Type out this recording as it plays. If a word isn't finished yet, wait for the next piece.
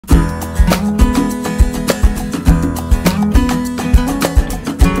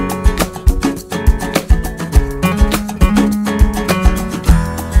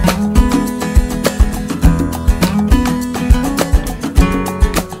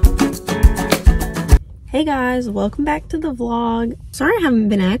Hey guys, welcome back to the vlog. Sorry I haven't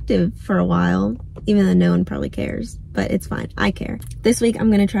been active for a while, even though no one probably cares, but it's fine, I care. This week I'm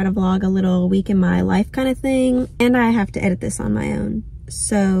gonna try to vlog a little week in my life kind of thing, and I have to edit this on my own,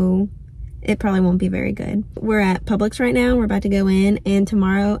 so it probably won't be very good. We're at Publix right now, we're about to go in, and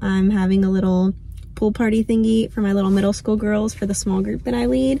tomorrow I'm having a little pool party thingy for my little middle school girls for the small group that I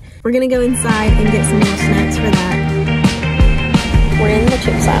lead. We're gonna go inside and get some little snacks for that. We're in the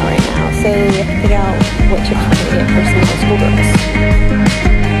chips aisle right now, so we have to figure out what chips we're gonna get for some middle school girls.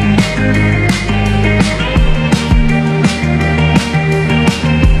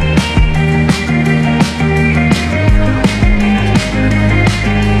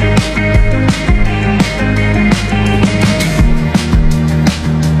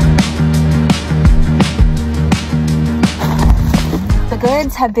 The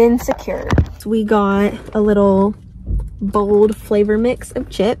goods have been secured. So we got a little bold flavor mix of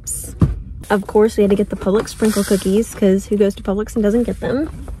chips. Of course, we had to get the Publix sprinkle cookies because who goes to Publix and doesn't get them?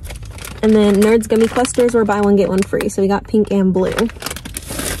 And then Nerds gummy clusters were buy one get one free, so we got pink and blue.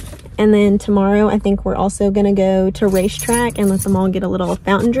 And then tomorrow I think we're also gonna go to Racetrack and let them all get a little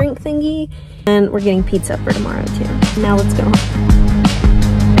fountain drink thingy, and we're getting pizza for tomorrow too. Now let's go home.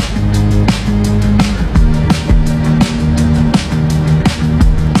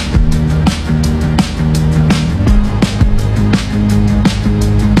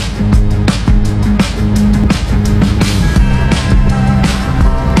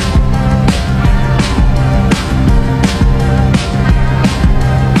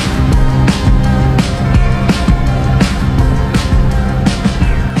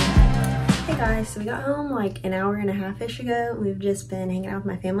 So we got home like an hour and a half-ish ago. We've just been hanging out with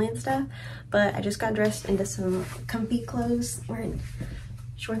my family and stuff, but I just got dressed into some comfy clothes, wearing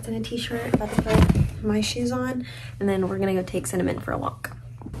shorts and a t-shirt, about to put my shoes on, and then we're gonna go take Cinnamon for a walk.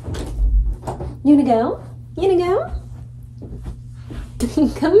 You wanna go? You wanna go?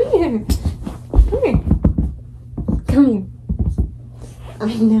 Come here. Come here. Come here.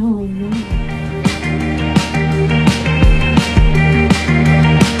 I know.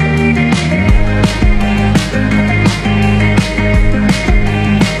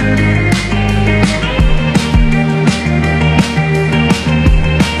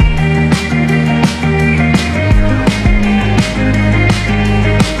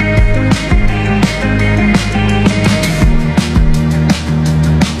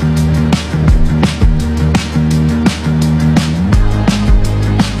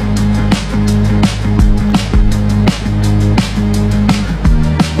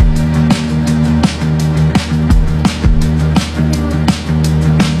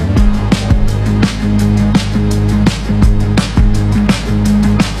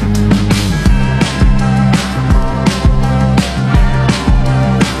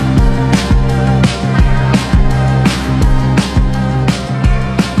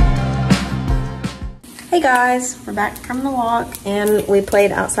 Hey guys, we're back from the walk, and we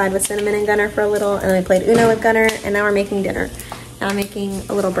played outside with Cinnamon and Gunner for a little, and we played Uno with Gunner, and now we're making dinner. Now I'm making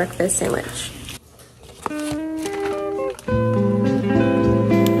a little breakfast sandwich.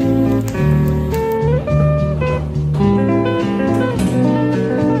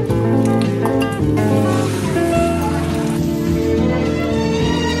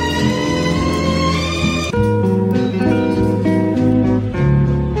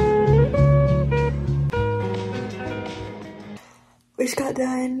 We just got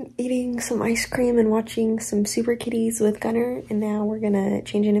done eating some ice cream and watching some Super Kitties with Gunner, and now we're gonna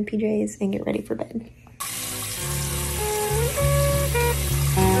change into PJs and get ready for bed.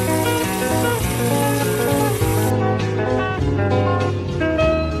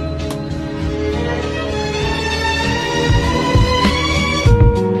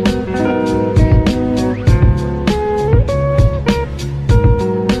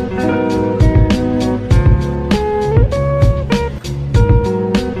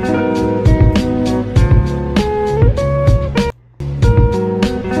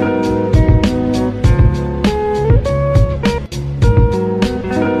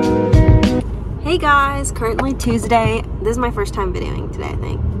 Hey guys, currently Tuesday. This is my first time videoing today, I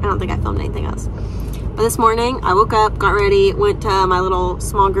think. I don't think I filmed anything else. But this morning, I woke up, got ready, went to my little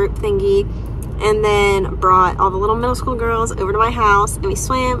small group thingy, and then brought all the little middle school girls over to my house, and we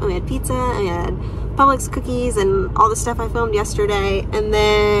swam, and we had pizza, and we had Publix cookies, and all the stuff I filmed yesterday, and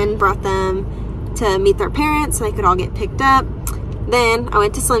then brought them to meet their parents so they could all get picked up. Then I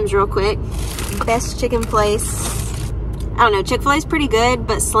went to Slim's real quick. Best chicken place. I don't know, Chick-fil-A is pretty good,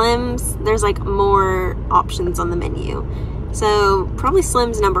 but Slim's, there's like more options on the menu. So probably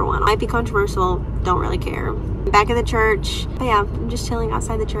Slim's number one. Might be controversial. don't really care. Back at the church, but yeah, I'm just chilling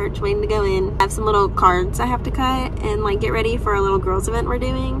outside the church waiting to go in. I have some little cards I have to cut and like get ready for a little girls event we're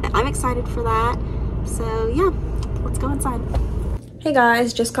doing. I'm excited for that. So yeah, let's go inside. Hey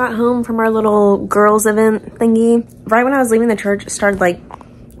guys, just got home from our little girls event thingy. Right when I was leaving the church, it started like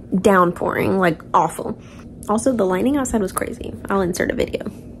downpouring, like awful. Also, the lightning outside was crazy. I'll insert a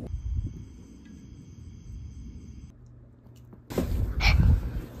video.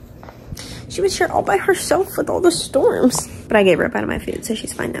 She was here all by herself with all the storms. But I gave her up out of my food, so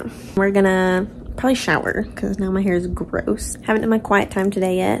she's fine now. We're gonna probably shower because now my hair is gross. Haven't done my quiet time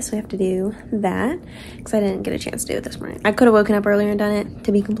today yet, so we have to do that because I didn't get a chance to do it this morning. I could have woken up earlier and done it,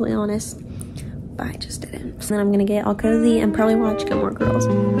 to be completely honest, but I just didn't. So then I'm gonna get all cozy and probably watch Gilmore Girls.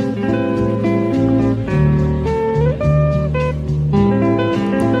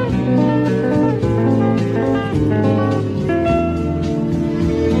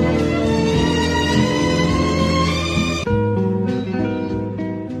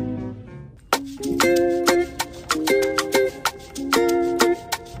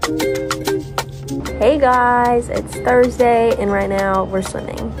 Hey guys, it's Thursday and right now we're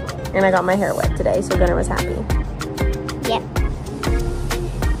swimming. And I got my hair wet today, so Gunnar was happy. Yep.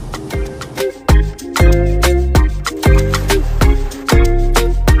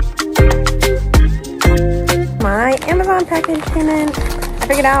 My Amazon package came in. I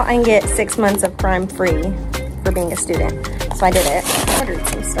figured out I can get 6 months of Prime free for being a student. So I did it. I ordered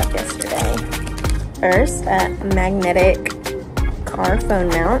some stuff yesterday. First, a magnetic car phone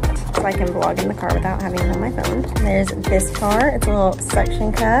mount. So I can vlog in the car without having it on my phone. There's this part. It's a little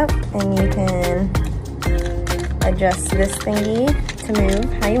suction cup and you can adjust this thingy to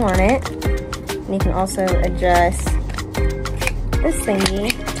move how you want it. And you can also adjust this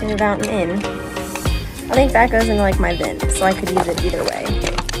thingy to move out and in. I think that goes into like my vent, so I could use it either way.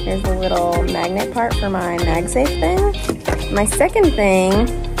 Here's the little magnet part for my MagSafe thing. My second thing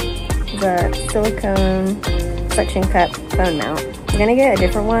is a silicone suction cup phone mount. I'm gonna get a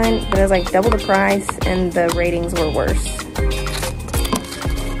different one, but it was like double the price and the ratings were worse.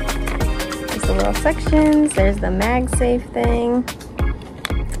 Just the little sections. There's the MagSafe thing.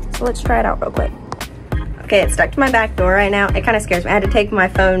 So let's try it out real quick. Okay, it's stuck to my back door right now. It kind of scares me. I had to take my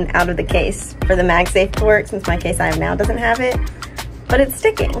phone out of the case for the MagSafe to work since my case I have now doesn't have it, but it's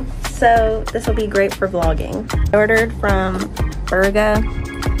sticking. So this will be great for vlogging. I ordered from Berga,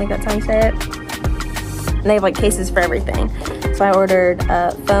 I think that's how you say it. And they have like cases for everything. So I ordered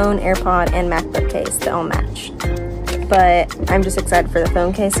a phone, AirPod, and MacBook case that all matched. But I'm just excited for the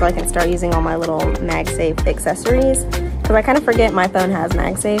phone case so I can start using all my little MagSafe accessories. Because I kind of forget my phone has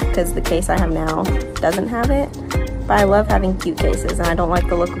MagSafe because the case I have now doesn't have it. But I love having cute cases and I don't like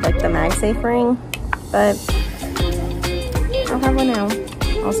the look of like the MagSafe ring. But I'll have one now.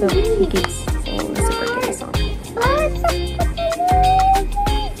 Also, he keeps saying the super case on.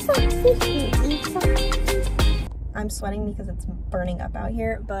 I'm sweating because it's burning up out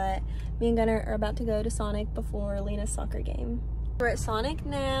here, but me and Gunnar are about to go to Sonic before Lena's soccer game. We're at Sonic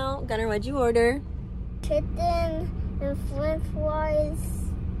now. Gunnar, what'd you order? Chicken and french fries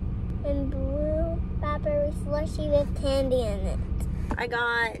and blue raspberry slushy with candy in it. I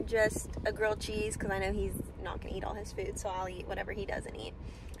got just a grilled cheese because I know he's not gonna eat all his food, so I'll eat whatever he doesn't eat.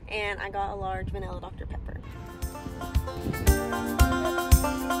 And I got a large vanilla Dr. Pepper.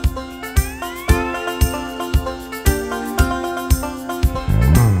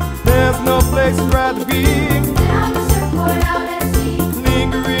 There's no place I'd rather be. Down the surfboard out at sea,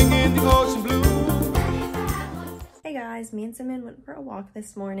 lingering in the ocean blue. Hey guys, me and Simon went for a walk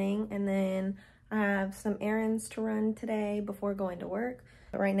this morning, and then I have some errands to run today before going to work.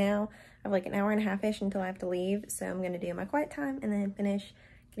 But right now, I have like an hour and a half-ish until I have to leave, so I'm gonna do my quiet time and then finish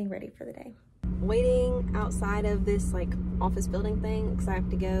getting ready for the day. Waiting outside of this like office building thing because I have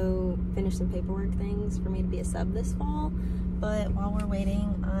to go finish some paperwork things for me to be a sub this fall. But while we're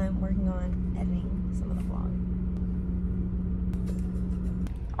waiting, I'm working on editing some of the vlog.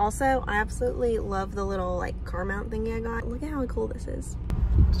 Also, I absolutely love the little like car mount thingy I got. Look at how cool this is.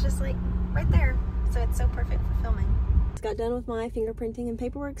 It's just like right there. So it's so perfect for filming. Just got done with my fingerprinting and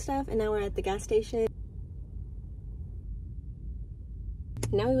paperwork stuff, and now we're at the gas station.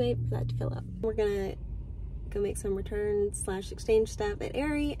 Now we wait for that to fill up. We're gonna go make some return/exchange stuff at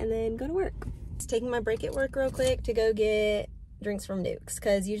Aerie and then go to work. Just taking my break at work real quick to go get drinks from Nukes,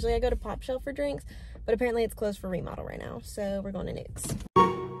 because usually I go to Pop Shelf for drinks, but apparently it's closed for remodel right now, so we're going to Nukes.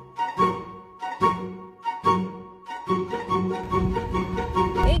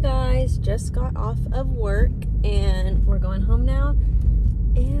 Hey guys, just got off of work and we're going home now,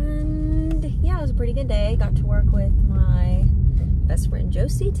 and yeah, it was a pretty good day. Got to work with my best friend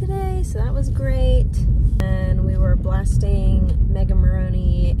Josie today, so that was great. And we were blasting Megan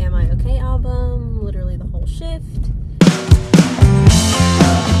Moroney Am I Okay album, literally the whole shift.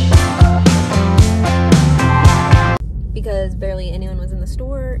 Because barely anyone was in the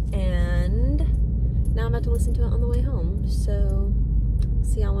store, and now I'm about to listen to it on the way home. So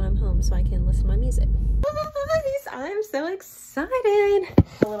see y'all when I'm home so I can listen to my music. I'm so excited.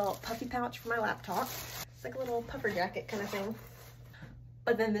 A little puffy pouch for my laptop. It's like a little puffer jacket kind of thing.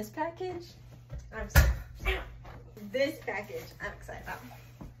 But then this package, I'm excited about.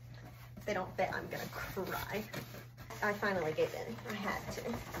 If they don't fit, I'm gonna cry. I finally gave in. I had to.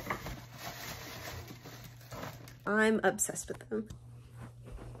 I'm obsessed with them.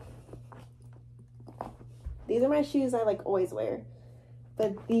 These are my shoes I like always wear.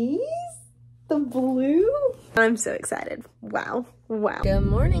 But these? The blue? I'm so excited. Wow. Wow. Good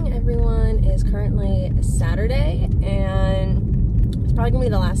morning, everyone. It is currently Saturday, and it's probably gonna be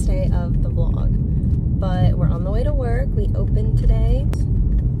the last day of the vlog. But we're on the way to work. We opened today.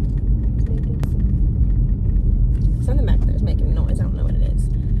 Something back there is making noise. I don't know what it is.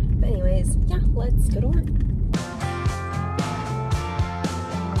 But anyways, yeah, let's go to work.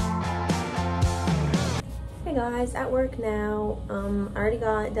 Hey guys, at work now. I already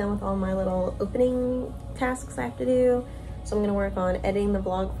got done with all my little opening tasks I have to do. So I'm gonna work on editing the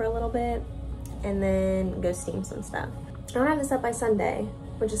vlog for a little bit and then go steam some stuff. I don't have this up by Sunday,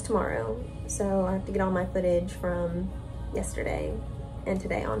 which is tomorrow. So I have to get all my footage from yesterday and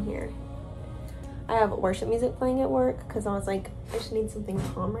today on here. I have worship music playing at work because I was like, I just need something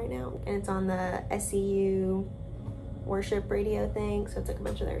calm right now. And it's on the SCU worship radio thing, so it's like a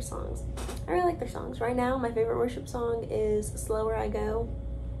bunch of their songs. I really like their songs. Right now, my favorite worship song is Slower I Go.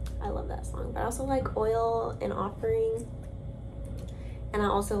 I love that song. But I also like Oil and Offering. And I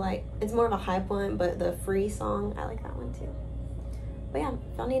also like, it's more of a hype one, but the Free song, I like that one too. But yeah,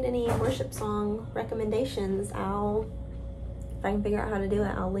 if y'all need any worship song recommendations, if I can figure out how to do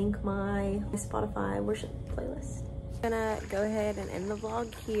it, I'll link my Spotify worship playlist. I'm gonna go ahead and end the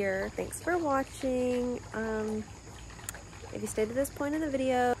vlog here. Thanks for watching. If you stayed to this point in the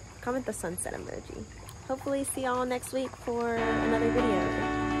video, comment the sunset emoji. Hopefully see y'all next week for another video.